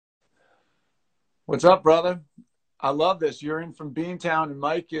What's up, brother? I love this. You're in from Beantown, and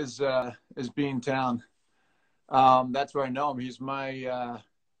Mike is Beantown. That's where I know him. He's my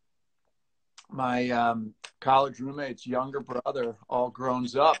college roommate's younger brother, all grown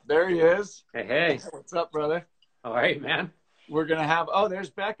up. There he is. Hey, hey. What's up, brother? All right, man. We're gonna have. Oh, there's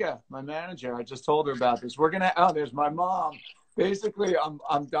Becca, my manager. I just told her about this. We're gonna. Oh, there's my mom. Basically,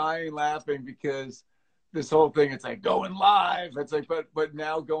 I'm dying laughing because this whole thing, it's like going live. It's like, but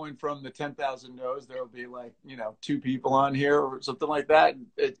now going from the 10,000 no's, there'll be like, 2 people on here or something like that.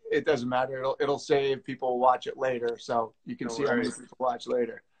 It doesn't matter. It'll save. People will watch it later. So you can see how many people watch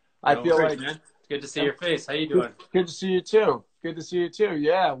later. I feel like, man. It's good to see your face. How you doing? Good to see you too. Good to see you too.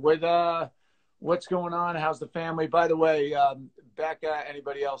 Yeah. With, what's going on? How's the family? By the way, Becca,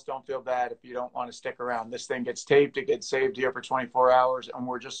 anybody else, don't feel bad if you don't want to stick around. This thing gets taped. It gets saved here for 24 hours. And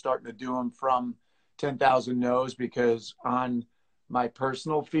we're just starting to do them from 10,000 no's, because on my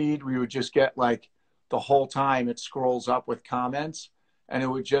personal feed, we would just get like the whole time it scrolls up with comments, and it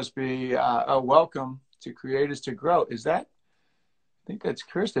would just be a welcome to Creators to Grow. Is that? I think that's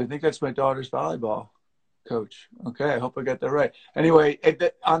Kirsten. I think that's my daughter's volleyball coach. Okay, I hope I got that right. Anyway,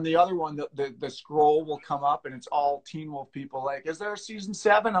 on the other one, the scroll will come up and it's all Teen Wolf people like, is there a season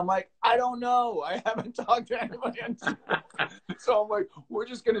 7? I'm like, I don't know. I haven't talked to anybody. So I'm like, we're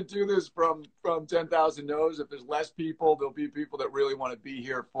just going to do this from 10,000 no's. If there's less people, there'll be people that really want to be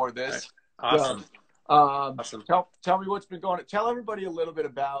here for this. Awesome. So, Awesome. Tell me what's been going on. Tell everybody a little bit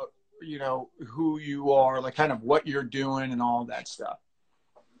about, who you are, like kind of what you're doing and all that stuff.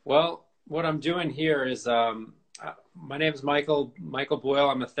 Well, what I'm doing here is, my name is Michael Boyle.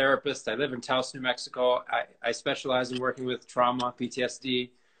 I'm a therapist. I live in Taos, New Mexico. I specialize in working with trauma,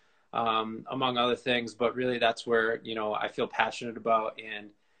 PTSD, among other things, but really that's where, I feel passionate about,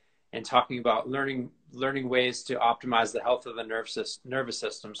 and talking about learning ways to optimize the health of the nervous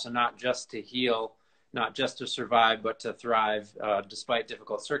system. So not just to heal, not just to survive, but to thrive, despite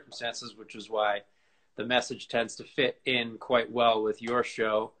difficult circumstances, which is why the message tends to fit in quite well with your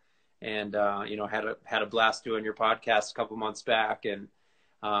show. And, had a blast doing your podcast a couple months back. And,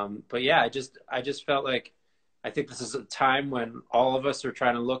 but yeah, I just felt like, I think this is a time when all of us are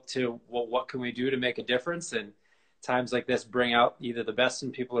trying to look to, well, what can we do to make a difference? And times like this bring out either the best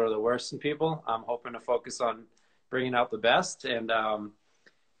in people or the worst in people. I'm hoping to focus on bringing out the best. And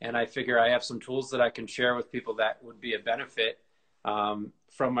I figure I have some tools that I can share with people that would be a benefit,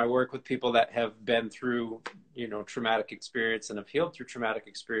 from my work with people that have been through, traumatic experience and have healed through traumatic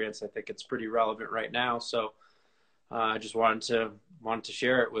experience. I think it's pretty relevant right now. So I just wanted to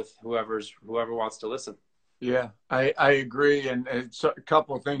share it with whoever wants to listen. Yeah, I agree. And it's a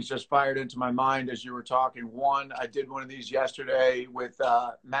couple of things just fired into my mind as you were talking. One, I did one of these yesterday with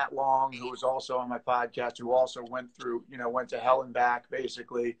Matt Long, who was also on my podcast, who also went through, went to hell and back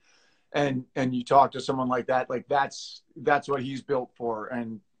basically. And you talk to someone like that, like that's what he's built for.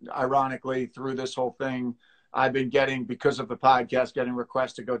 And ironically, through this whole thing, I've been getting, because of the podcast, getting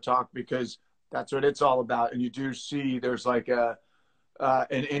requests to go talk, because that's what it's all about. And you do see there's like an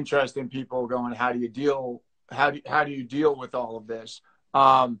interest in people going, how do you deal with all of this?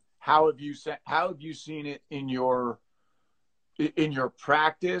 How have you seen it in your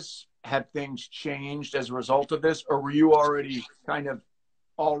practice? Have things changed as a result of this, or were you already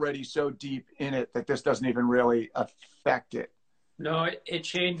so deep in it that this doesn't even really affect it? No, it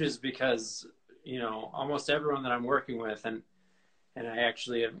changes because, almost everyone that I'm working with, and I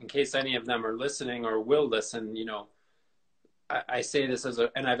actually, in case any of them are listening or will listen, I say this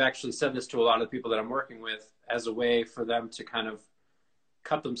and I've actually said this to a lot of people that I'm working with as a way for them to kind of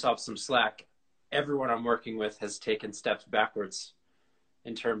cut themselves some slack. Everyone I'm working with has taken steps backwards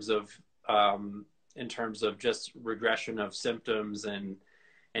in terms of just regression of symptoms and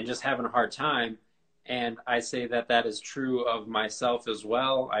just having a hard time. And I say that is true of myself as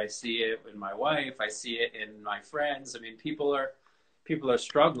well. I see it in my wife. I see it in my friends. I mean, people are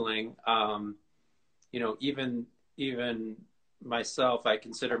struggling. Even myself, I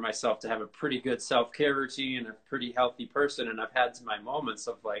consider myself to have a pretty good self-care routine, a pretty healthy person. And I've had my moments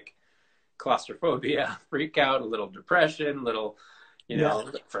of like claustrophobia, freak out, a little depression, a little,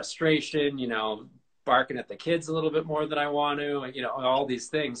 frustration, barking at the kids a little bit more than I want to, all these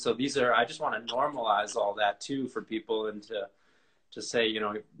things. So I just want to normalize all that too for people, and to say,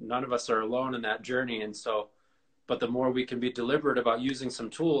 none of us are alone in that journey. And so, but the more we can be deliberate about using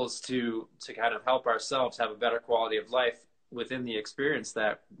some tools to kind of help ourselves have a better quality of life within the experience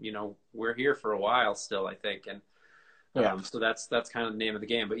that, we're here for a while still, I think. And so that's kind of the name of the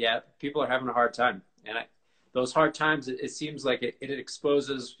game. But yeah, people are having a hard time. And those hard times, it seems like it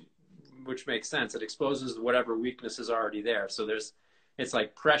exposes, which makes sense. It exposes whatever weakness is already there. So it's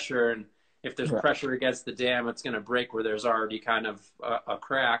like pressure, if there's Yeah. pressure against the dam, it's going to break where there's already kind of a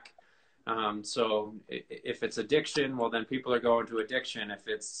crack. So if it's addiction, well, then people are going to addiction. If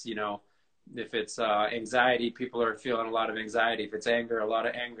it's, you know, if it's anxiety, people are feeling a lot of anxiety. If it's anger, a lot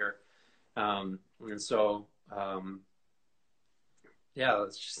of anger. And so, yeah,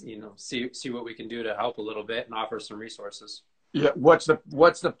 let's just, you know, see what we can do to help a little bit and offer some resources. Yeah. What's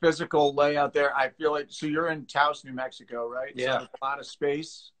the physical layout there? I feel like, so you're in Taos, New Mexico, right? Yeah. So a lot of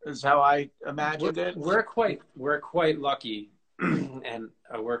space is how I imagined it. We're quite lucky. And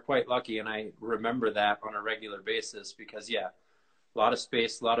we're quite lucky. And I remember that on a regular basis because, yeah, a lot of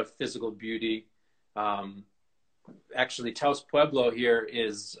space, a lot of physical beauty. Actually, Taos Pueblo here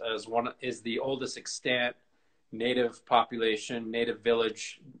is the oldest extant native population, native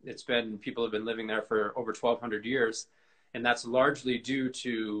village. People have been living there for over 1,200 years. And that's largely due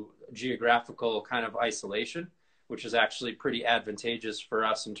to geographical kind of isolation, which is actually pretty advantageous for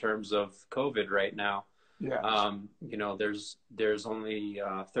us in terms of COVID right now. Yeah. You know, there's only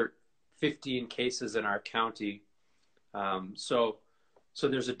 15 cases in our county. So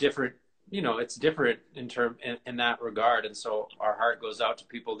there's a different, you know, it's different in that regard. And so our heart goes out to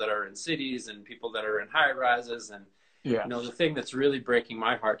people that are in cities and people that are in high rises. And, Yeah. you know, the thing that's really breaking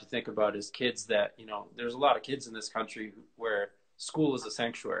my heart to think about is kids that, you know, there's a lot of kids in this country where school is a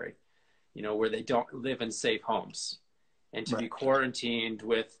sanctuary, you know, where they don't live in safe homes. And to be quarantined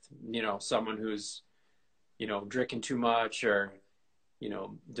with, you know, someone who's, you know, drinking too much or, you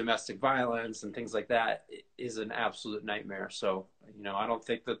know, domestic violence and things like that is an absolute nightmare. So, you know, I don't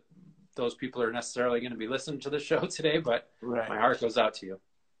think that those people are necessarily going to be listening to the show today, but my heart goes out to you.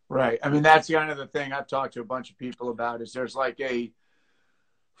 Right. I mean, that's kind of the thing I've talked to a bunch of people about is there's like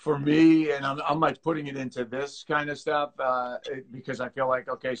for me, and I'm like putting it into this kind of stuff because I feel like,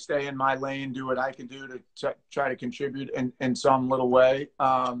 okay, stay in my lane, do what I can do to try to contribute in some little way.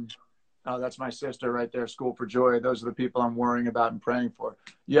 Oh, that's my sister right there, School for Joy. Those are the people I'm worrying about and praying for.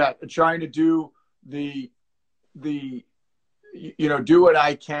 Yeah, trying to do you know, do what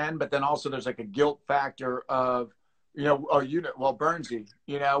I can, but then also there's like a guilt factor of, you know, Bernsey,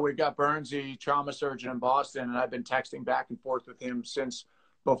 you know, we've got Bernsey, trauma surgeon in Boston, and I've been texting back and forth with him since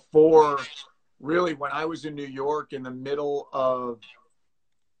before, really, when I was in New York in the middle of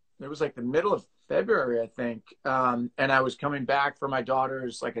February, I think. And I was coming back for my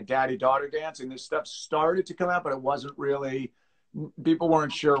daughter's, like a daddy-daughter dance, and this stuff started to come out, but it wasn't really, people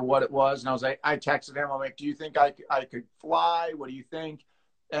weren't sure what it was. And I was like, I texted him, I'm like, do you think I could fly? What do you think?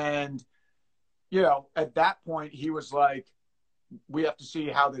 And, you know, at that point, he was like, we have to see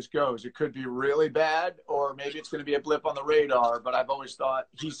how this goes. It could be really bad, or maybe it's going to be a blip on the radar. But I've always thought,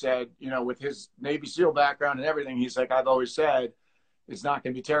 he said, you know, with his Navy SEAL background and everything, he's like, I've always said, it's not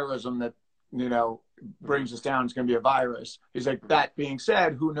going to be terrorism that, you know, brings us down. It's going to be a virus. He's like, that being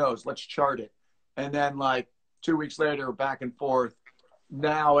said, who knows? Let's chart it. And then like 2 weeks later, back and forth.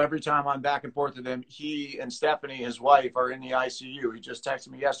 Now, every time I'm back and forth with him, he and Stephanie, his wife, are in the ICU. He just texted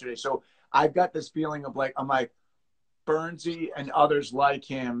me yesterday. So I've got this feeling of like, I'm like, Bernsey and others like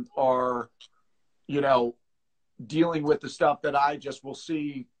him are, you know, dealing with the stuff that I just will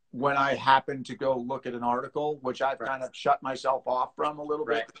see when I happen to go look at an article, which I've kind of shut myself off from a little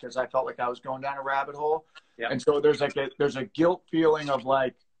bit because I felt like I was going down a rabbit hole. Yep. And so there's a guilt feeling of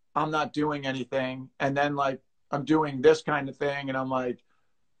like, I'm not doing anything. And then like, I'm doing this kind of thing. And I'm like,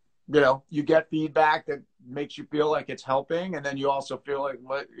 you know, you get feedback that makes you feel like it's helping. And then you also feel like,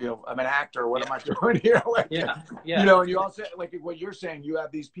 what, you know, I'm an actor. What am I doing here? Like, you know, and you also, like what you're saying, you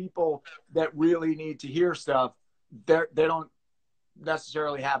have these people that really need to hear stuff. They don't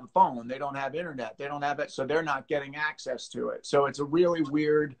necessarily have a phone. They don't have internet. They don't have it. So they're not getting access to it. So it's a really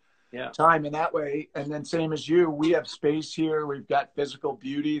weird time in that way. And then same as you, we have space here. We've got physical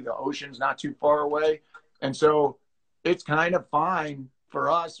beauty. The ocean's not too far away. And so it's kind of fine for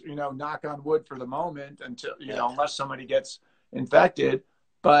us, you know, knock on wood for the moment until, you know, unless somebody gets infected.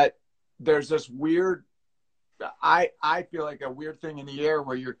 But there's this weird, I feel like a weird thing in the air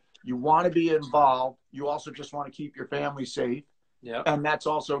where you want to be involved. You also just want to keep your family safe. Yeah. And that's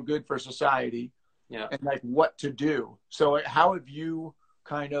also good for society. Yeah. And like what to do. So how have you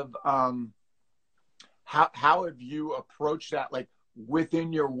kind of, how have you approached that, like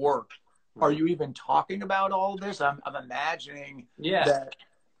within your work? Are you even talking about all of this? I'm imagining that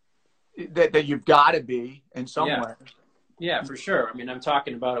you've got to be in some way. Yeah, for sure. I mean, I'm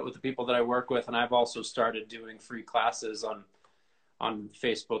talking about it with the people that I work with, and I've also started doing free classes on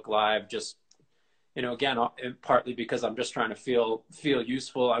Facebook Live. Just, you know, again, partly because I'm just trying to feel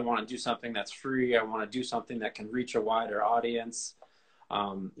useful. I want to do something that's free. I want to do something that can reach a wider audience.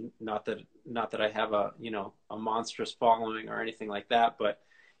 Not that I have a monstrous following or anything like that, but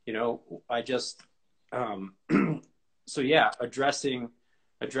you know, I just, so yeah, addressing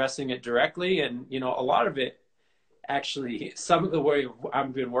it directly. And, you know, a lot of it, actually, some of the way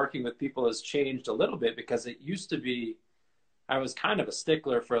I've been working with people has changed a little bit, because it used to be, I was kind of a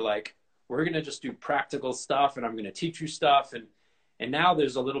stickler for like, we're going to just do practical stuff and I'm going to teach you stuff. And now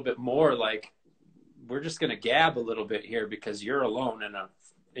there's a little bit more like, we're just going to gab a little bit here, because you're alone in a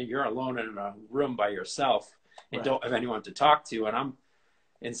room by yourself and Right. don't have anyone to talk to. And I'm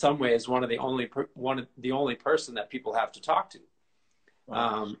in some ways one of the only person that people have to talk to.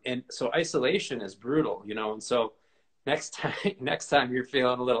 Wow. And so isolation is brutal, you know? And so next time you're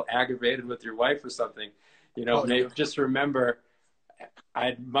feeling a little aggravated with your wife or something, you know, maybe just remember,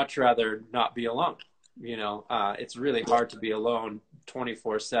 I'd much rather not be alone. You know, it's really hard to be alone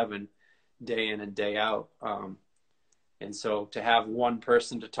 24/7, day in and day out. And so to have one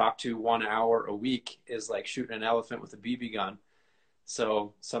person to talk to 1 hour a week is like shooting an elephant with a BB gun.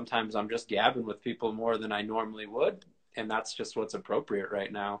 So sometimes I'm just gabbing with people more than I normally would. And that's just what's appropriate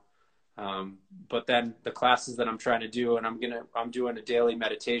right now. But then the classes that I'm trying to do, and I'm doing a daily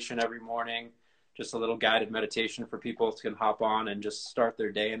meditation every morning, just a little guided meditation for people who can hop on and just start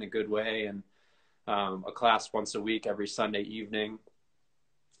their day in a good way. And a class once a week, every Sunday evening,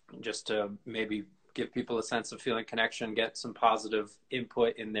 just to maybe give people a sense of feeling connection, get some positive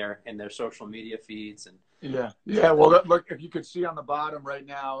input in their social media feeds. And yeah. Well, look, if you could see on the bottom right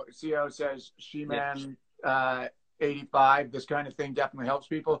now, see how it says She-Man 85. This kind of thing definitely helps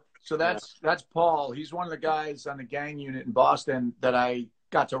people. So that's Paul. He's one of the guys on the gang unit in Boston that I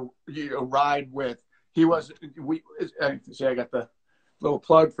got to ride with. I got the little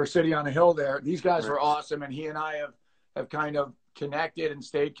plug for City on a Hill there. These guys are awesome, and he and I have kind of connected and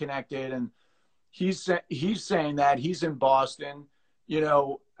stayed connected. And he's saying that he's in Boston, you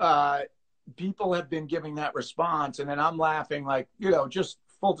know, people have been giving that response. And then I'm laughing, like, you know, just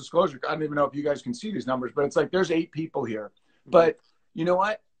full disclosure, I don't even know if you guys can see these numbers, but it's like, there's 8 people here. But you know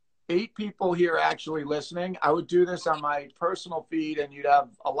what? 8 people here actually listening. I would do this on my personal feed and you'd have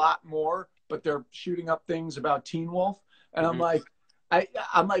a lot more, but they're shooting up things about Teen Wolf. And I'm like,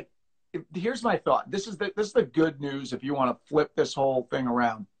 here's my thought. This is the good news if you want to flip this whole thing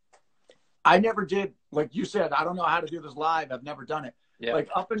around. I never did, like you said, I don't know how to do this live. I've never done it. Yeah. Like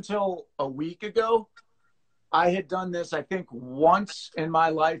up until a week ago, I had done this, I think, once in my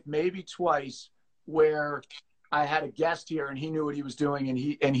life, maybe twice, where I had a guest here and he knew what he was doing and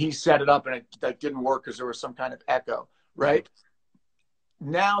he set it up, and that didn't work because there was some kind of echo, right?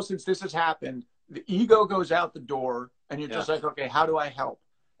 Now, since this has happened, the ego goes out the door and you're just like, okay, how do I help?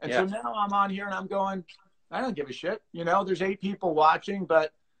 And so now I'm on here and I'm going, I don't give a shit. You know, there's 8 people watching,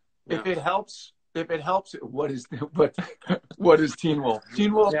 but if it helps, what is Teen Wolf?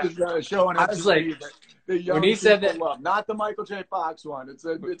 Teen Wolf is a show on MTV. I was like, the young when he said that, love. Not the Michael J. Fox one. It's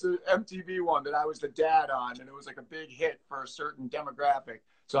a MTV one that I was the dad on, and it was like a big hit for a certain demographic.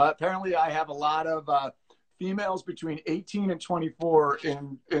 So apparently, I have a lot of females between 18 and 24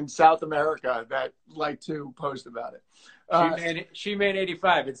 in South America that like to post about it. She made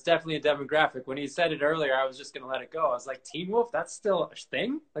 85. It's definitely a demographic. When he said it earlier, I was just going to let it go. I was like, Teen Wolf? That's still a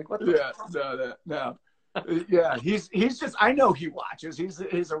thing? Like, what the fuck? No. Yeah, he's just, I know he watches.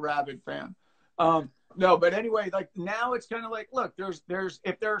 He's a rabid fan. No, but anyway, like now it's kind of like, look,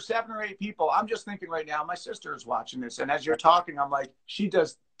 if there are 7 or 8 people, I'm just thinking right now, my sister is watching this. And as you're talking, I'm like, she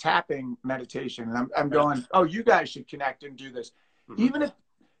does tapping meditation. And I'm going, oh, you guys should connect and do this. Even if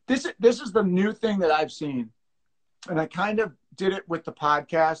this is the new thing that I've seen. And I kind of did it with the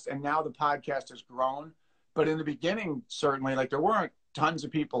podcast, and now the podcast has grown. But in the beginning, certainly, like there weren't tons of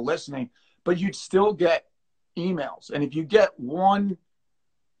people listening, but you'd still get emails. And if you get one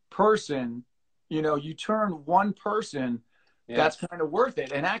person, you know, you turn one person, that's kind of worth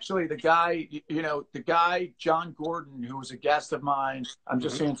it. And actually the guy, John Gordon, who was a guest of mine, I'm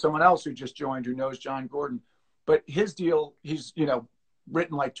just saying someone else who just joined who knows John Gordon, but his deal, he's, you know,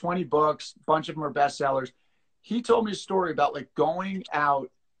 written like 20 books, a bunch of them are bestsellers. He told me a story about like going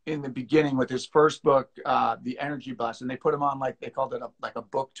out in the beginning with his first book, The Energy Bus, and they put him on, like, they called it a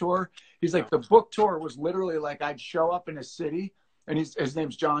book tour. He's like, the book tour was literally like, I'd show up in a city, and his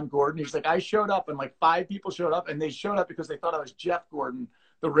name's John Gordon. He's like, I showed up and like 5 people showed up, and they showed up because they thought I was Jeff Gordon,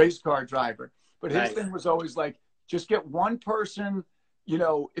 the race car driver. But his thing was always like, just get one person, you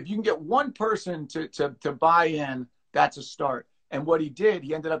know, if you can get one person to buy in, that's a start. And what he did,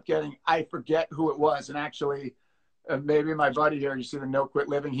 he ended up getting, I forget who it was. And actually, maybe my buddy here, you see the No Quit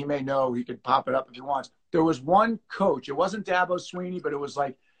Living, he may know, he could pop it up if he wants. There was one coach. It wasn't Dabo Sweeney, but it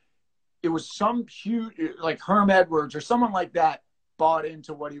was some huge, like Herm Edwards or someone like that bought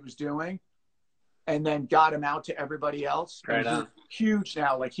into what he was doing. and then got him out to everybody else. Right and on. he's huge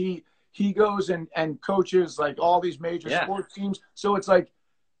now. Like he goes and coaches like all these major sports teams. So it's like,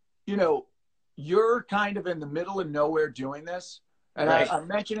 you know, you're kind of in the middle of nowhere doing this. And I'm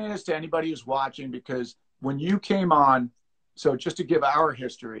mentioning this to anybody who's watching, because when you came on, so just to give our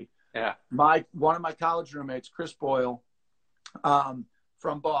history, one of my college roommates, Chris Boyle,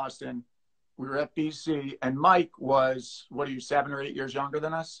 from Boston, we were at BC, and Mike was, what are you, 7 or 8 years younger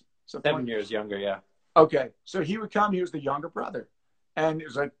than us? 7 years younger, yeah. Okay, so he would come, he was the younger brother. And it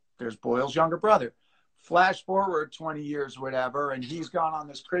was like, there's Boyle's younger brother. Flash forward 20 years, whatever, and he's gone on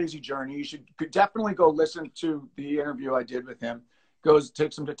this crazy journey. You should definitely go listen to the interview I did with him.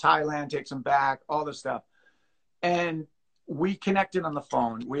 Takes him to Thailand, takes him back, all this stuff. And we connected on the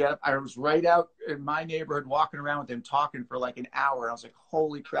phone. I was right out in my neighborhood walking around with him, talking for like an hour. I was like,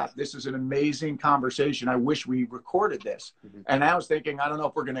 holy crap, this is an amazing conversation. I wish we recorded this. And I was thinking, I don't know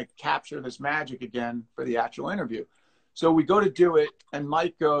if we're going to capture this magic again for the actual interview. So we go to do it, and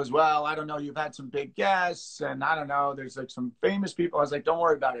Mike goes, well, I don't know, you've had some big guests, and I don't know, there's like some famous people. I was like, don't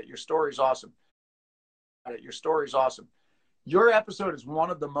worry about it. Your story's awesome. Your story's awesome. Your episode is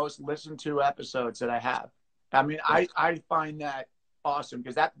one of the most listened to episodes that I have. I mean, I find that awesome,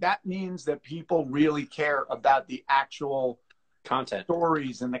 because that means that people really care about the actual content,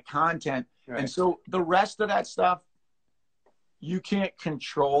 stories and the content. And so the rest of that stuff, you can't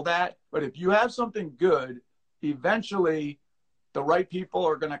control that. But if you have something good, eventually the right people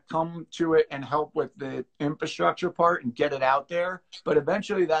are going to come to it and help with the infrastructure part and get it out there. But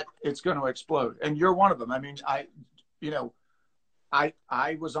eventually that it's going to explode. And you're one of them. I mean, I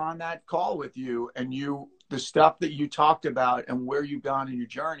was on that call with you, and the stuff that you talked about and where you've gone in your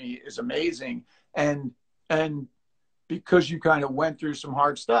journey is amazing. And because you kind of went through some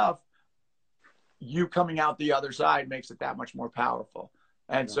hard stuff, you coming out the other side makes it that much more powerful.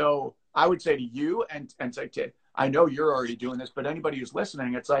 And so I would say to you, and say to, I know you're already doing this, but anybody who's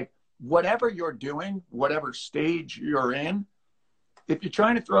listening, it's like, whatever you're doing, whatever stage you're in, if you're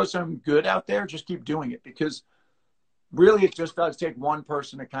trying to throw some good out there, just keep doing it, because really it just does take one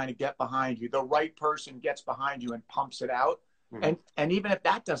person to kind of get behind you. The right person gets behind you and pumps it out. And even if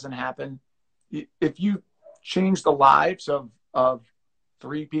that doesn't happen, if you change the lives of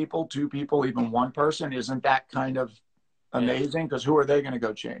 3 people, 2 people, even 1 person, isn't that kind of amazing? Because who are they going to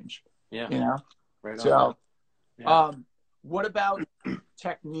go change? You know? Right on. So, what about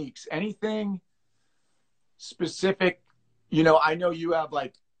techniques? Anything specific? You know, I know you have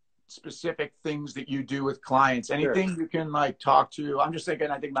like specific things that you do with clients. Anything you can like talk to? I'm just thinking,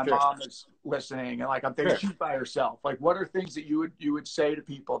 I think my mom is listening, and like I'm thinking she's by herself. Like, what are things that you would say to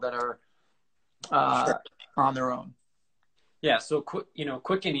people that are on their own? Yeah. So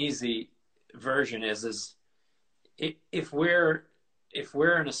quick and easy version is if we're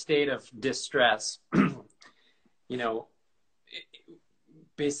in a state of distress,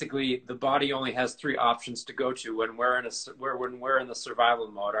 basically the body only has 3 options to go to when we're in the survival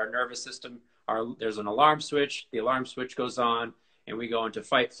mode. Our nervous system, there's an alarm switch. The alarm switch goes on, and we go into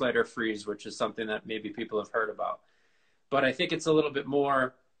fight, flight, or freeze, which is something that maybe people have heard about. But I think it's a little bit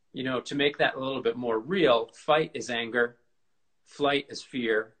more, to make that a little bit more real. Fight is anger, flight is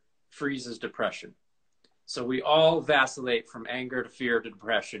fear, freeze is depression. So we all vacillate from anger to fear to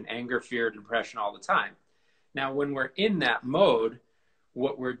depression, anger, fear, depression all the time. Now, when we're in that mode,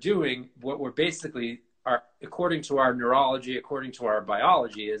 what we're basically according to our neurology, according to our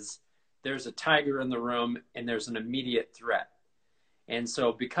biology, is there's a tiger in the room and there's an immediate threat. And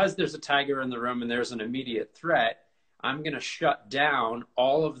so because there's a tiger in the room and there's an immediate threat, I'm going to shut down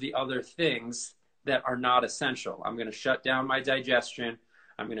all of the other things that are not essential. I'm going to shut down my digestion.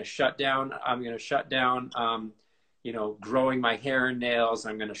 I'm going to shut down, growing my hair and nails.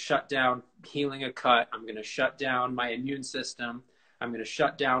 I'm going to shut down healing a cut. I'm going to shut down my immune system. I'm going to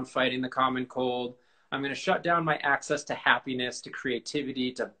shut down fighting the common cold. I'm going to shut down my access to happiness, to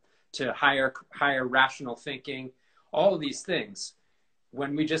creativity, to higher rational thinking, all of these things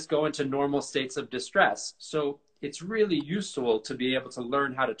when we just go into normal states of distress. So it's really useful to be able to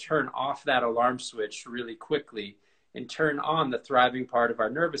learn how to turn off that alarm switch really quickly and turn on the thriving part of our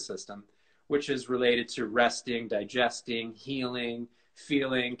nervous system, which is related to resting, digesting, healing,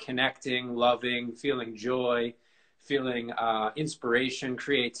 feeling, connecting, loving, feeling joy, feeling inspiration,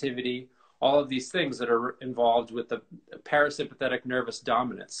 creativity, all of these things that are involved with the parasympathetic nervous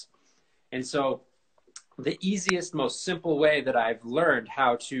dominance. And so the easiest, most simple way that I've learned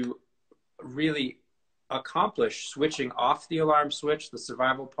how to really accomplish switching off the alarm switch, the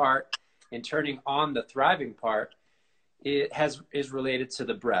survival part, and turning on the thriving part, is related to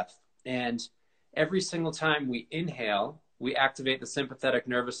the breath. And every single time we inhale, we activate the sympathetic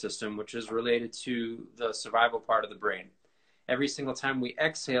nervous system, which is related to the survival part of the brain. Every single time we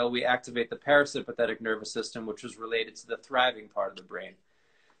exhale, we activate the parasympathetic nervous system, which is related to the thriving part of the brain.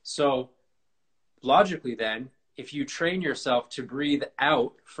 So logically then, if you train yourself to breathe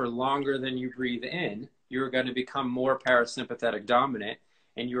out for longer than you breathe in, you're going to become more parasympathetic dominant,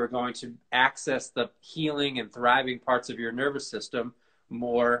 and you are going to access the healing and thriving parts of your nervous system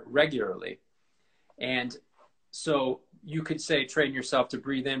more regularly. And so you could say, train yourself to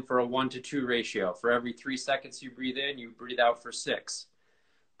breathe in for a 1-to-2 ratio. For every 3 seconds you breathe in, you breathe out for 6.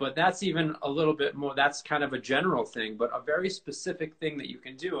 But that's even a little bit more, that's kind of a general thing, but a very specific thing that you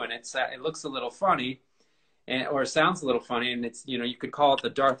can do. And it looks a little funny, or it sounds a little funny, and it's, you know, you could call it the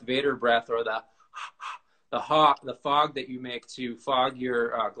Darth Vader breath, or the fog that you make to fog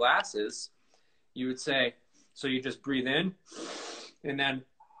your glasses. You would say, so you just breathe in, and then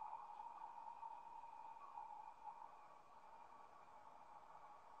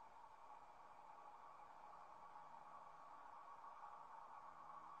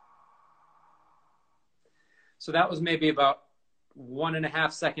so that was maybe about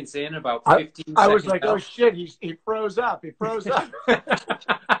 1.5 seconds in, about 15 I seconds was like, out. oh shit, he froze up. He froze up.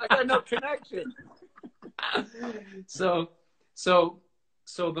 I got no connection. So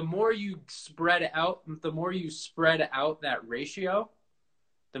the more you spread out that ratio,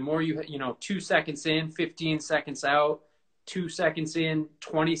 the more you know, 2 seconds in, 15 seconds out, 2 seconds in,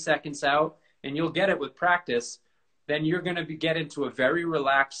 20 seconds out, and you'll get it with practice. Then you're going to get into a very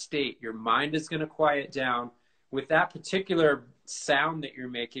relaxed state. Your mind is going to quiet down with that particular sound that you're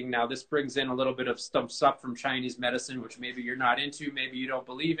making. Now, this brings in a little bit of stuff from Chinese medicine, which maybe you're not into, maybe you don't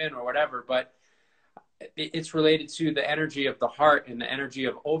believe in or whatever, but it's related to the energy of the heart and the energy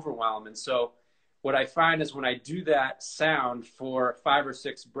of overwhelm. And so what I find is when I do that sound for 5 or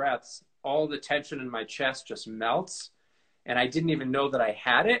 6 breaths, all the tension in my chest just melts. And I didn't even know that I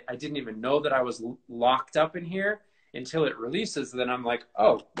had it. I didn't even know that I was locked up in here until it releases. Then I'm like,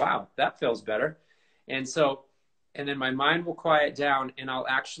 oh, wow, that feels better. And then my mind will quiet down, and I'll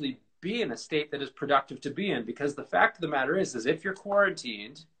actually be in a state that is productive to be in. Because the fact of the matter is if you're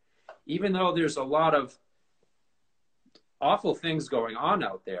quarantined, even though there's a lot of awful things going on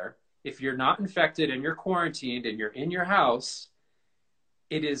out there, if you're not infected and you're quarantined and you're in your house,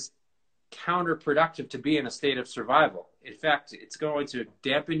 it is counterproductive to be in a state of survival. In fact, it's going to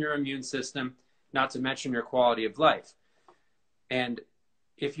dampen your immune system, not to mention your quality of life. And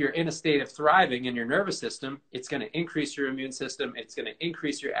if you're in a state of thriving in your nervous system, it's going to increase your immune system. It's going to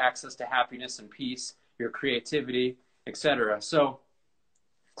increase your access to happiness and peace, your creativity, etc. So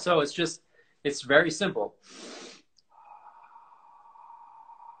it's very simple.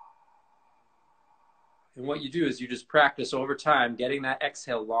 And what you do is you just practice over time, getting that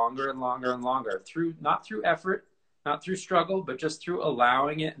exhale longer and longer and longer, not through effort, not through struggle, but just through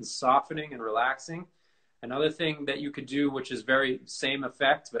allowing it and softening and relaxing. Another thing that you could do, which is very same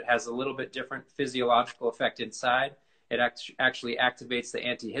effect, but has a little bit different physiological effect inside, it actually activates the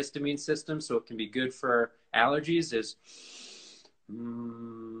antihistamine system, so it can be good for allergies, is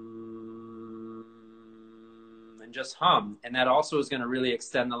and just hum. And that also is going to really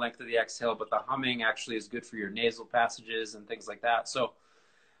extend the length of the exhale, but the humming actually is good for your nasal passages and things like that. So,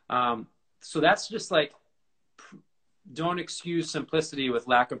 so that's just like, don't excuse simplicity with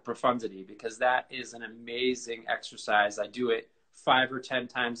lack of profundity, because that is an amazing exercise. I do it 5 or 10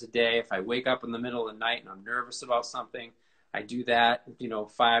 times a day. If I wake up in the middle of the night and I'm nervous about something, I do that,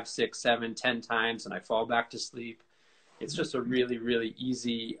 5, 6, 7, 10 times, and I fall back to sleep. It's just a really, really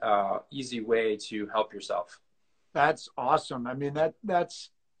easy way to help yourself. That's awesome. I mean, that's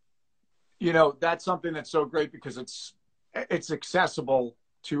something that's so great because it's accessible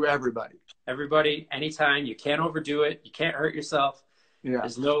to everybody. Everybody, anytime. You can't overdo it. You can't hurt yourself. Yeah.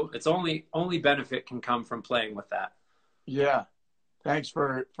 It's only benefit can come from playing with that. Yeah. Thanks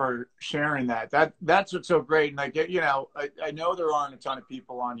for sharing that. That's what's so great. And I know there aren't a ton of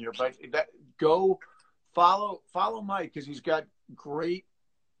people on here, but go follow Mike, because he's got great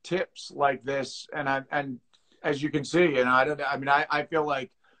tips like this. And as you can see, and I feel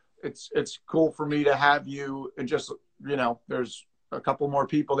like it's cool for me to have you, and just, there's a couple more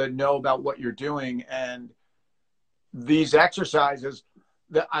people that know about what you're doing and these exercises.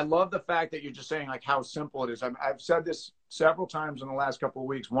 That I love the fact that you're just saying like how simple it is. I've said this several times in the last couple of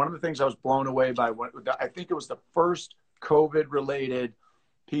weeks. One of the things I was blown away by, I think it was the first COVID related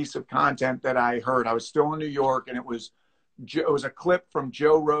piece of content that I heard. I was still in New York, and it was a clip from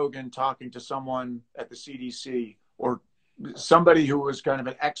Joe Rogan talking to someone at the CDC, or somebody who was kind of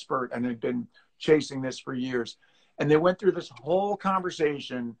an expert and had been chasing this for years. And they went through this whole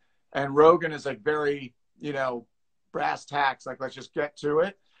conversation, and Rogan is like very, brass tacks, like, let's just get to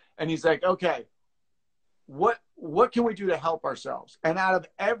it. And he's like, okay, what can we do to help ourselves? And out of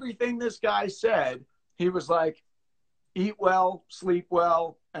everything this guy said, he was like, eat well, sleep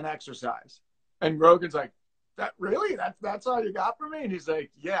well, and exercise. And Rogan's like, that really? That's all you got for me? And he's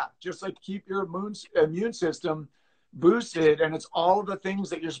like, yeah, just like keep your immune system boosted. And it's all of the things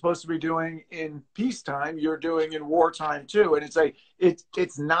that you're supposed to be doing in peacetime, you're doing in wartime too. And it's like,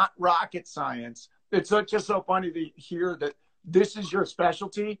 it's not rocket science. It's just so funny to hear that this is your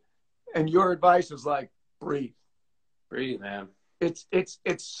specialty and your advice is like, breathe. Breathe, man. It's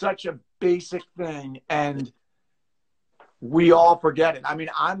such a basic thing. And we all forget it. I mean,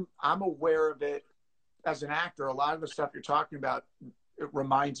 I'm aware of it as an actor. A lot of the stuff you're talking about, it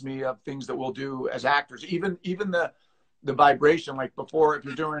reminds me of things that we'll do as actors. Even the vibration, like before, if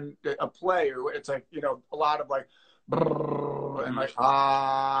you're doing a play, or it's like, you know, a lot of like and like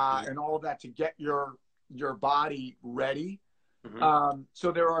and all of that to get your body ready. Mm-hmm.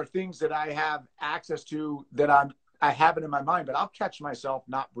 So there are things that I have access to that I have it in my mind, but I'll catch myself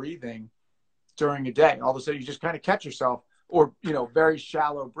not breathing during a day. All of a sudden, you just kind of catch yourself, or, you know, very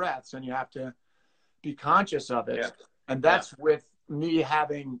shallow breaths, and you have to be conscious of it. Yeah. And that's with me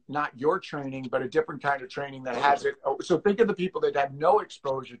having not your training, but a different kind of training that has it. So think of the people that have no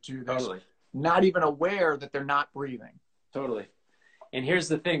exposure to this, not even aware that they're not breathing. Totally. And here's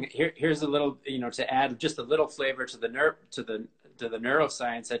the thing. Here's a little, you know, to add just a little flavor to the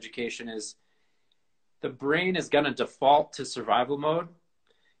neuroscience education is the brain is going to default to survival mode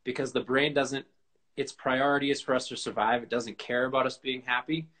because the brain doesn't. Its priority is for us to survive. It doesn't care about us being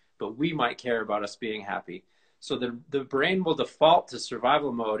happy, but we might care about us being happy. So the brain will default to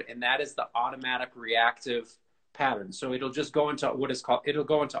survival mode, and that is the automatic reactive pattern. So it'll just go into it'll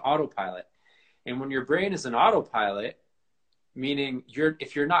go into autopilot. And when your brain is in autopilot, meaning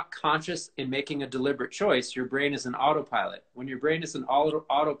if you're not conscious in making a deliberate choice, your brain is in autopilot. When your brain is in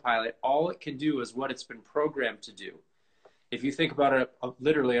autopilot, all it can do is what it's been programmed to do. If you think about it,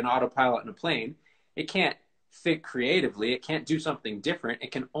 literally an autopilot in a plane, it can't think creatively. It can't do something different.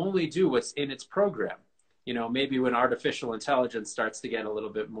 It can only do what's in its program. You know, maybe when artificial intelligence starts to get a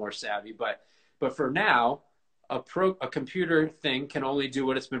little bit more savvy, but for now, a computer thing can only do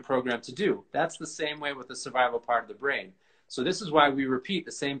what it's been programmed to do. That's the same way with the survival part of the brain. So this is why we repeat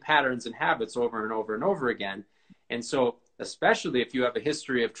the same patterns and habits over and over and over again. And so, especially if you have a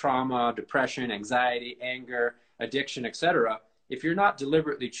history of trauma, depression, anxiety, anger, addiction, etc., if you're not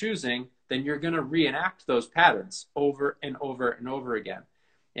deliberately choosing, then you're going to reenact those patterns over and over and over again.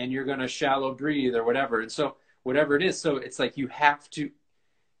 And you're going to shallow breathe or whatever. And so whatever it is, so it's like you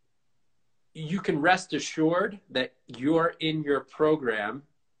can rest assured that you're in your program,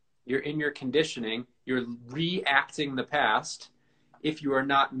 you're in your conditioning, you're reacting the past if you are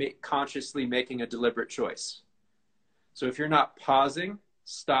not consciously making a deliberate choice. So if you're not pausing,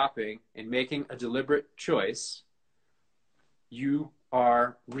 stopping, and making a deliberate choice, you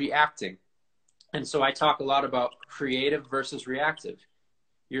are reacting. And so I talk a lot about creative versus reactive.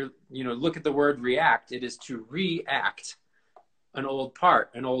 Look at the word react. It is to react an old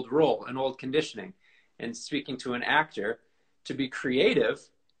part, an old role, an old conditioning. And speaking to an actor, to be creative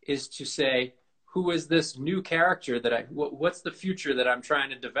is to say, who is this new character that what's the future that I'm trying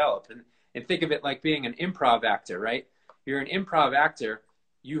to develop? And think of it like being an improv actor, right? You're an improv actor.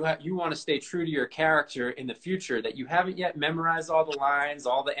 You want to stay true to your character in the future that you haven't yet memorized all the lines,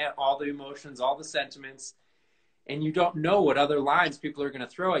 all the emotions, all the sentiments, and you don't know what other lines people are going to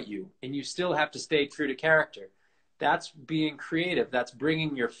throw at you, and you still have to stay true to character. That's being creative. That's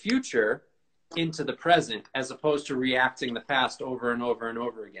bringing your future into the present as opposed to reacting the past over and over and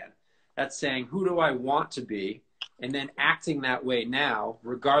over again. That's saying, who do I want to be? And then acting that way now,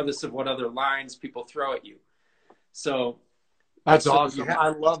 regardless of what other lines people throw at you. So that's awesome. I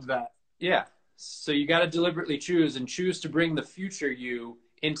love that. Yeah. So you got to deliberately choose to bring the future you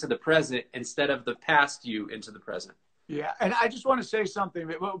into the present instead of the past you into the present. Yeah. And I just want to say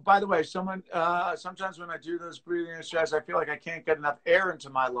something. By the way, sometimes when I do those breathing exercises, I feel like I can't get enough air into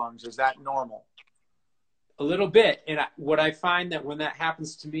my lungs. Is that normal? A little bit. And what I find that when that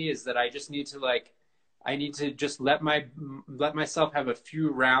happens to me is that I just need to just let myself have a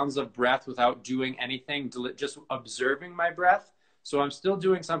few rounds of breath without doing anything, just observing my breath. So I'm still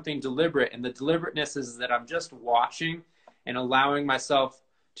doing something deliberate. And the deliberateness is that I'm just watching and allowing myself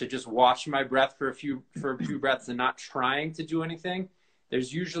to just watch my breath for a few breaths and not trying to do anything.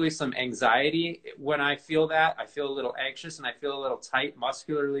 There's usually some anxiety when I feel that. I feel a little anxious and I feel a little tight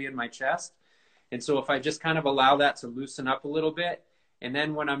muscularly in my chest. And so if I just kind of allow that to loosen up a little bit, and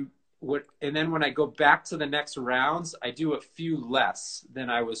then when I go back to the next rounds, I do a few less than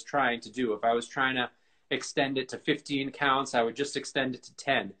I was trying to do. If I was trying to extend it to 15 counts. I would just extend it to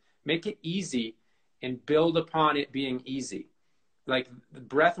 10. Make it easy and build upon it being easy. Like,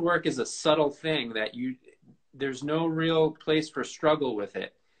 breath work is a subtle thing that there's no real place for struggle with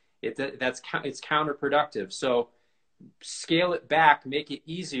it. It's counterproductive. So scale it back, make it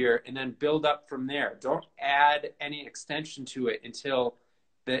easier, and then build up from there. Don't add any extension to it until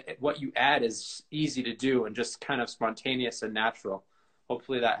what you add is easy to do and just kind of spontaneous and natural.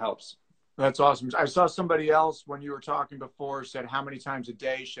 Hopefully that helps. That's awesome. I saw somebody else when you were talking before said, how many times a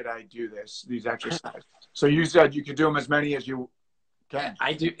day should I do these exercises? So you said you could do them as many as you can.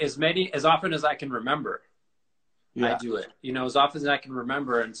 I do as often as I can remember. Yeah. I do it, as often as I can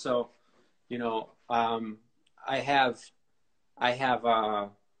remember. And so, I have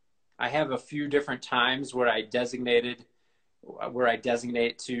a few different times where I designate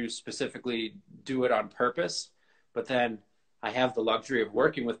to specifically do it on purpose, but then I have the luxury of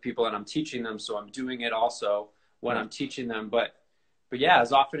working with people and I'm teaching them. So I'm doing it also when I'm teaching them, but yeah,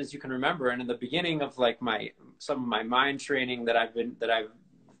 as often as you can remember. And in the beginning of like some of my mind training that I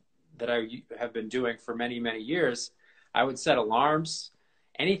have been doing for many, many years, I would set alarms,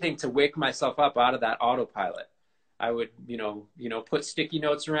 anything to wake myself up out of that autopilot. I would, put sticky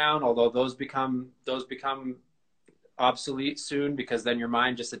notes around, although those become obsolete soon, because then your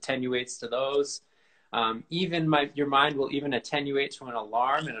mind just attenuates to those. Your mind will even attenuate to an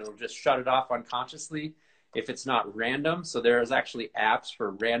alarm, and it'll just shut it off unconsciously if it's not random. So there's actually apps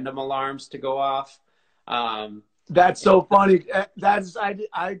for random alarms to go off. That's so funny.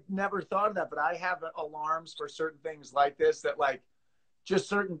 I never thought of that, but I have alarms for certain things like this, that like just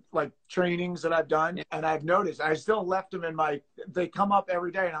certain like trainings that I've done. Yeah. And I've noticed I still left them they come up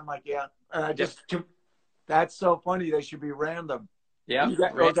every day and I'm like, yeah. And I just, that's so funny. They should be random. Yeah.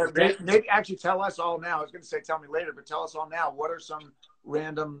 Maybe actually tell us all now. I was going to say, tell me later, but tell us all now. What are some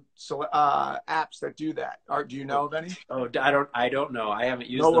random apps that do that? Do you know of any? Oh, I don't know. I haven't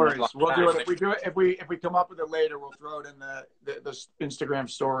used them. No worries. We'll do it. If we come up with it later, we'll throw it in the Instagram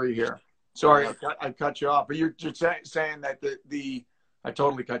story here. Sorry, I cut you off, but you're saying that I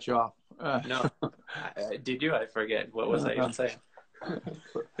totally cut you off. No, did you? I forget. What was I even saying?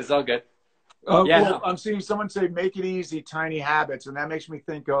 It's all good. Oh, yeah, well, no. I'm seeing someone say, make it easy, tiny habits. And that makes me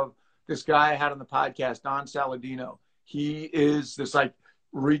think of this guy I had on the podcast, Don Saladino. He is this like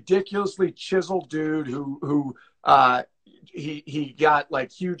ridiculously chiseled dude who he got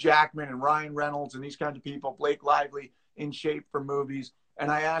like Hugh Jackman and Ryan Reynolds and these kinds of people, Blake Lively, in shape for movies.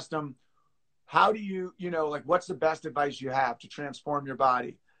 And I asked him, how do you, like, what's the best advice you have to transform your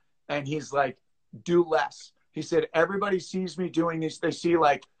body? And he's like, do less. He said, everybody sees me doing this. They see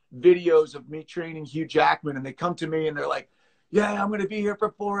like videos of me training Hugh Jackman, and they come to me and they're like, yeah, I'm going to be here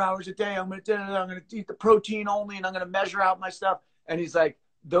for 4 hours a day. I'm going to eat the protein only, and I'm going to measure out my stuff. And he's like,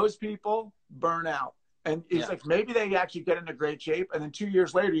 those people burn out. And he's like, maybe they actually get into great shape, and then 2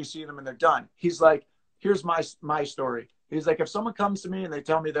 years later you see them and they're done. He's like, here's my story. He's like, if someone comes to me and they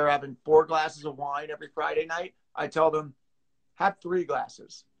tell me they're having 4 glasses of wine every Friday night, I tell them, have 3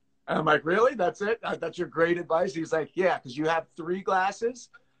 glasses. And I'm like, really? That's it? That's your great advice? He's like, yeah, because you have 3 glasses,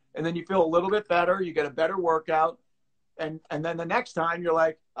 and then you feel a little bit better. You get a better workout. And then the next time you're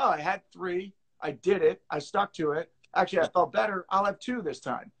like, oh, I had 3. I did it. I stuck to it. Actually, I felt better. I'll have 2 this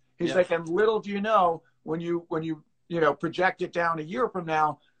time. He's like, and little do you know, when you project it down a year from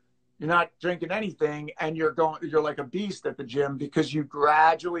now, you're not drinking anything, and you're like a beast at the gym because you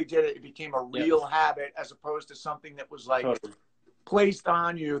gradually did it. It became a real habit, as opposed to something that was like placed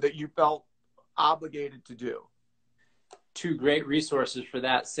on you that you felt obligated to do. 2 great resources for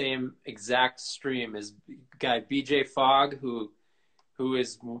that same exact stream is guy BJ Fogg, who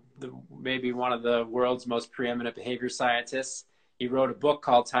is maybe one of the world's most preeminent behavior scientists. He wrote a book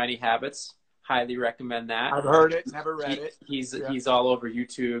called Tiny Habits. Highly recommend that. I've heard it, never read it. He's all over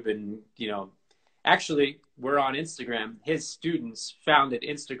YouTube, and actually we're on Instagram. His students founded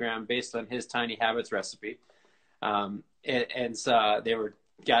Instagram based on his Tiny Habits recipe, and so there were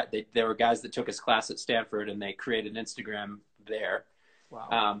guys that took his class at Stanford, and they created Instagram there.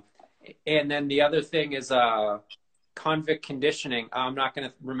 Wow. And then the other thing is convict conditioning. I'm not going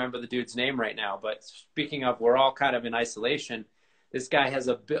to remember the dude's name right now, but speaking of, we're all kind of in isolation. This guy has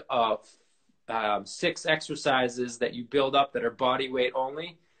a bit of 6 exercises that you build up that are body weight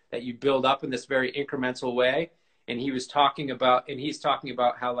only, that you build up in this very incremental way. And he's talking about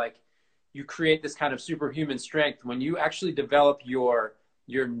how like you create this kind of superhuman strength when you actually develop your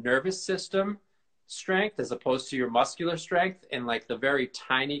nervous system strength as opposed to your muscular strength, and like the very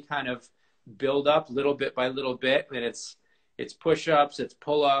tiny kind of build up little bit by little bit. And it's push-ups, it's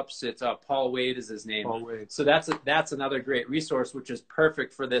pull-ups, it's Paul Wade is his name. Paul Wade. So that's another great resource, which is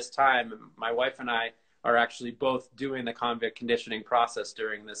perfect for this time. My wife and I are actually both doing the convict conditioning process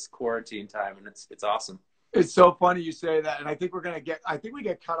during this quarantine time, and it's awesome. It's so funny you say that, and I think we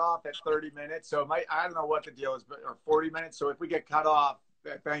get cut off at 30 minutes. So I don't know what the deal is, but or 40 minutes. So if we get cut off,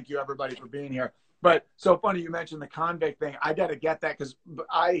 thank you everybody for being here. But so funny you mentioned the convict thing. I got to get that because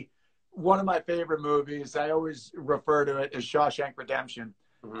one of my favorite movies, I always refer to it as Shawshank Redemption,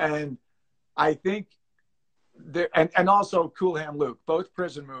 and I think and also Cool Hand Luke, both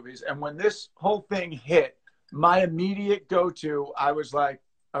prison movies. And when this whole thing hit, my immediate go-to, I was like,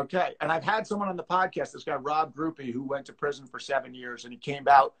 okay. And I've had someone on the podcast, this guy, Rob Groupie, who went to prison for 7 years, and he came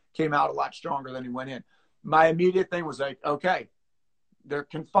out a lot stronger than he went in. My immediate thing was like, okay, they're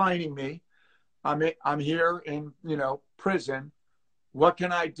confining me. I'm here in, prison. What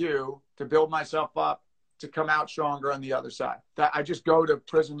can I do to build myself up to come out stronger on the other side? That I just go to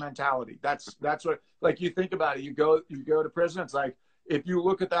prison mentality. That's what, like, you think about it. You go to prison. It's like, if you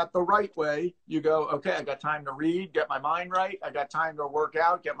look at that the right way, you go, okay, I got time to read, get my mind right. I got time to work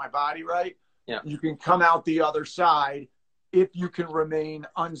out, get my body right. Yeah. You can come out the other side if you can remain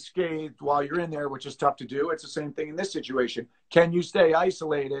unscathed while you're in there, which is tough to do. It's the same thing in this situation. Can you stay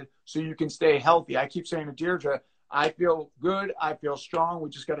isolated so you can stay healthy? I keep saying to Deirdre, I feel good. I feel strong. We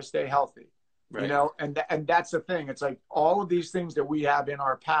just got to stay healthy, right. And that's the thing. It's like all of these things that we have in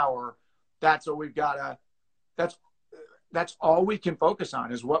our power. That's what we've got to, that's all we can focus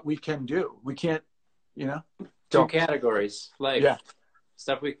on is what we can do. We can't, Two categories, like yeah.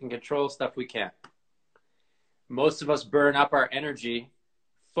 Stuff we can control, stuff we can't. Most of us burn up our energy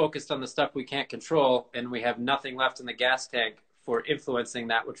focused on the stuff we can't control, and we have nothing left in the gas tank for influencing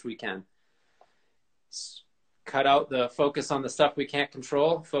that which we can. Cut out the focus on the stuff we can't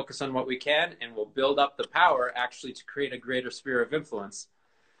control, focus on what we can, and we'll build up the power actually to create a greater sphere of influence.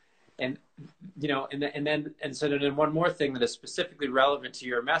 And, so then one more thing that is specifically relevant to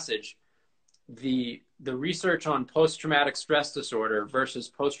your message, the research on post-traumatic stress disorder versus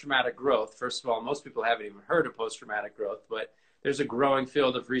post-traumatic growth. First of all, most people haven't even heard of post-traumatic growth, but there's a growing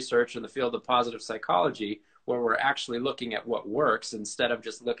field of research in the field of positive psychology where we're actually looking at what works instead of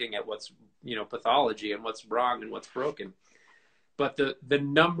just looking at what's, pathology and what's wrong and what's broken. But the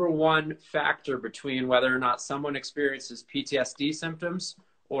number one factor between whether or not someone experiences PTSD symptoms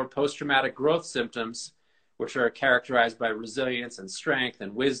or post-traumatic growth symptoms, which are characterized by resilience and strength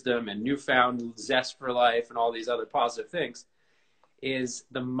and wisdom and newfound zest for life and all these other positive things, is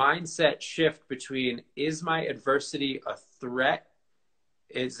the mindset shift between, is my adversity a threat?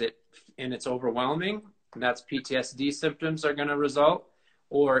 And it's overwhelming, and that's PTSD symptoms are going to result,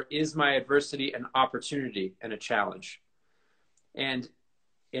 or is my adversity an opportunity and a challenge? And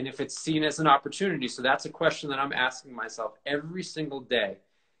if it's seen as an opportunity, so that's a question that I'm asking myself every single day.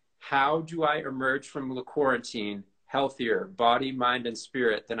 How do I emerge from the quarantine healthier, body, mind, and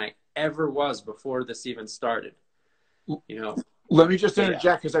spirit than I ever was before this even started? Let me just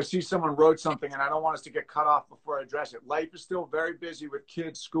interject because I see someone wrote something and I don't want us to get cut off before I address it. Life is still very busy with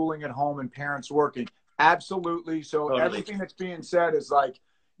kids schooling at home and parents working. Absolutely. So totally. Everything that's being said is like,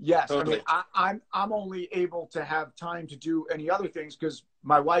 yes. Totally. I mean, I'm only able to have time to do any other things because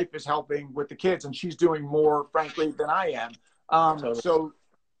my wife is helping with the kids and she's doing more, frankly, than I am. Totally. So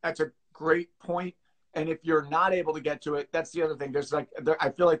that's a great point. And if you're not able to get to it, that's the other thing. I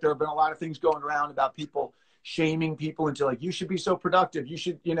feel like there have been a lot of things going around about people shaming people into like, you should be so productive. You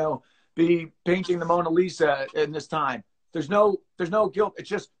should, be painting the Mona Lisa in this time. There's no guilt. It's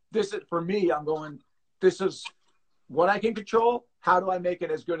just, this is for me, I'm going, this is what I can control. How do I make it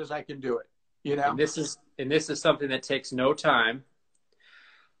as good as I can do it? And this is something that takes no time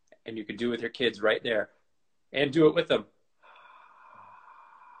and you can do with your kids right there and do it with them.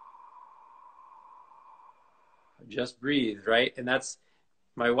 Just breathe, right? And that's,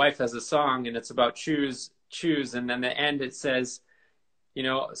 my wife has a song and it's about choose. And then the end, it says,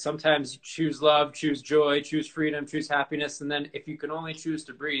 sometimes choose love, choose joy, choose freedom, choose happiness. And then if you can only choose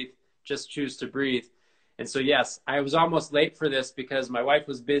to breathe, just choose to breathe. And so, yes, I was almost late for this because my wife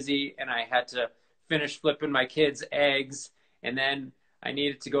was busy and I had to finish flipping my kids' eggs. And then I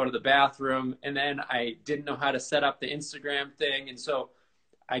needed to go to the bathroom. And then I didn't know how to set up the Instagram thing. And so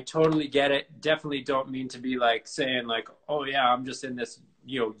I totally get it. Definitely don't mean to be like saying like, oh yeah, I'm just in this,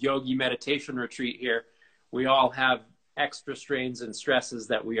 yogi meditation retreat here. We all have extra strains and stresses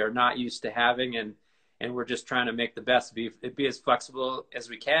that we are not used to having. And we're just trying to make the best, be as flexible as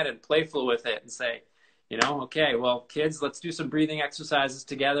we can and playful with it and say, okay, well, kids, let's do some breathing exercises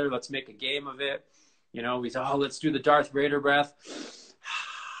together. Let's make a game of it. We say, let's do the Darth Vader breath.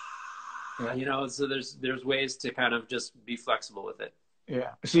 So there's ways to kind of just be flexible with it.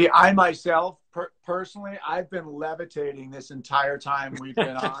 Yeah. See, I myself, personally, I've been levitating this entire time we've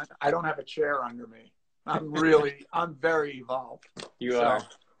been on. I don't have a chair under me. I'm very evolved. You So are.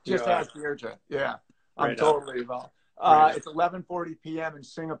 just You are. ask Deirdre. Yeah, I'm Right totally evolved. Right It's 11:40 p.m. in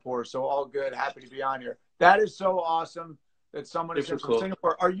Singapore, so all good. Happy to be on here. That is so awesome that someone is Super here from cool.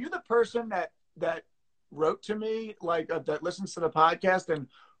 Singapore. Are you the person that wrote to me, like that listens to the podcast and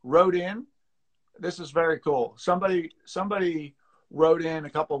wrote in? This is very cool. Somebody wrote in a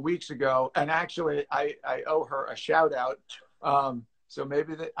couple of weeks ago, and actually I owe her a shout out. So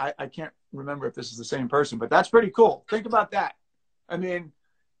maybe I can't remember if this is the same person, but that's pretty cool. Think about that. I mean,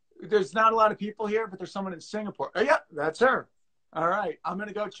 there's not a lot of people here, but there's someone in Singapore. Oh, yeah, that's her. All right. I'm going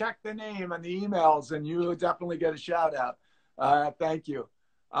to go check the name and the emails, and you definitely get a shout out. Thank you.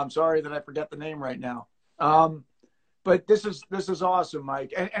 I'm sorry that I forget the name right now. But this is awesome,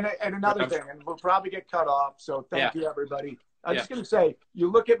 Mike. And another thing, and we'll probably get cut off. So thank you, everybody. I'm just going to say, you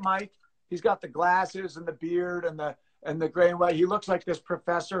look at Mike, he's got the glasses and the beard and the gray and white. He looks like this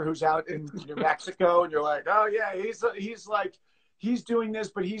professor who's out in New Mexico, and you're like, oh yeah, he's doing this,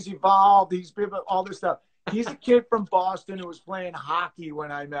 but he's evolved. He's been all this stuff. He's a kid from Boston who was playing hockey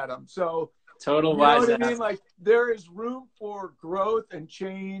when I met him. So total you know wise. what I mean? Like, there is room for growth and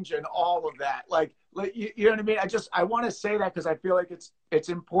change and all of that. Like you know what I mean? I want to say that because I feel like it's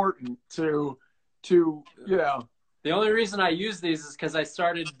important to you know. The only reason I use these is because I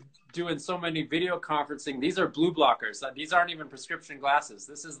started doing so many video conferencing. These are blue blockers. These aren't even prescription glasses.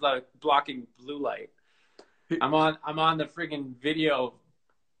 This is like blocking blue light. I'm on the friggin' video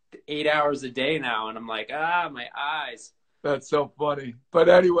 8 hours a day now, and I'm like, my eyes. That's so funny. But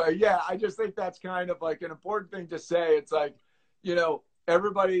anyway, yeah, I just think that's kind of like an important thing to say. It's like, you know,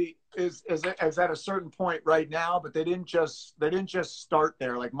 everybody is at a certain point right now, but they didn't just start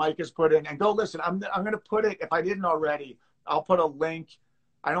there. Like Mike has put in, and go listen. I'm going to put it, if I didn't already, I'll put a link.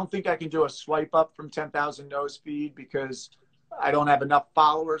 I don't think I can do a swipe up from 10,000 Nose feed because I don't have enough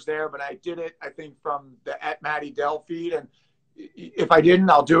followers there, but I did it, I think, from the @MattyDell feed. And if I didn't,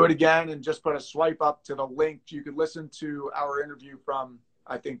 I'll do it again and just put a swipe up to the link. You could listen to our interview from,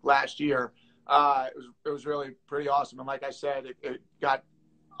 I think, last year. It was really pretty awesome. And like I said, it got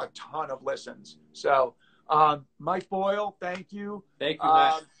a ton of listens. So Mike Boyle, thank you. Thank you,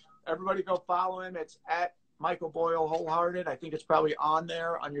 Matt. Everybody go follow him. It's @Michael Boyle Wholehearted. I think it's probably on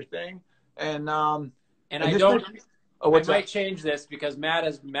there on your thing. And I don't. I might change this because Matt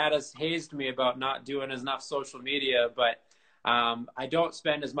has hazed me about not doing enough social media, but I don't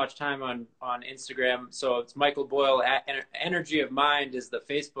spend as much time on Instagram. So it's Michael Boyle. Energy of Mind is the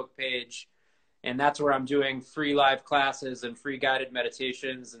Facebook page, and that's where I'm doing free live classes and free guided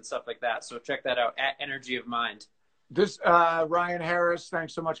meditations and stuff like that. So check that out @Energy of Mind. This Ryan Harris,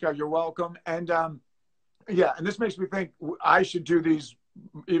 thanks so much, guys. You're welcome. And yeah, and this makes me think I should do these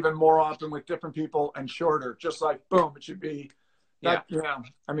even more often with different people and shorter, just like boom, it should be. You know,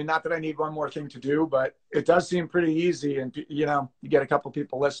 I mean, not that I need one more thing to do, but it does seem pretty easy, and you know, you get a couple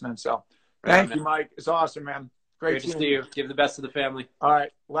people listening. So thank you, Mike. It's awesome, man. Great to see you. Give the best to the family. All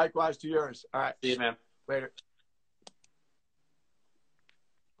right. Likewise to yours. All right. See you, man. Later.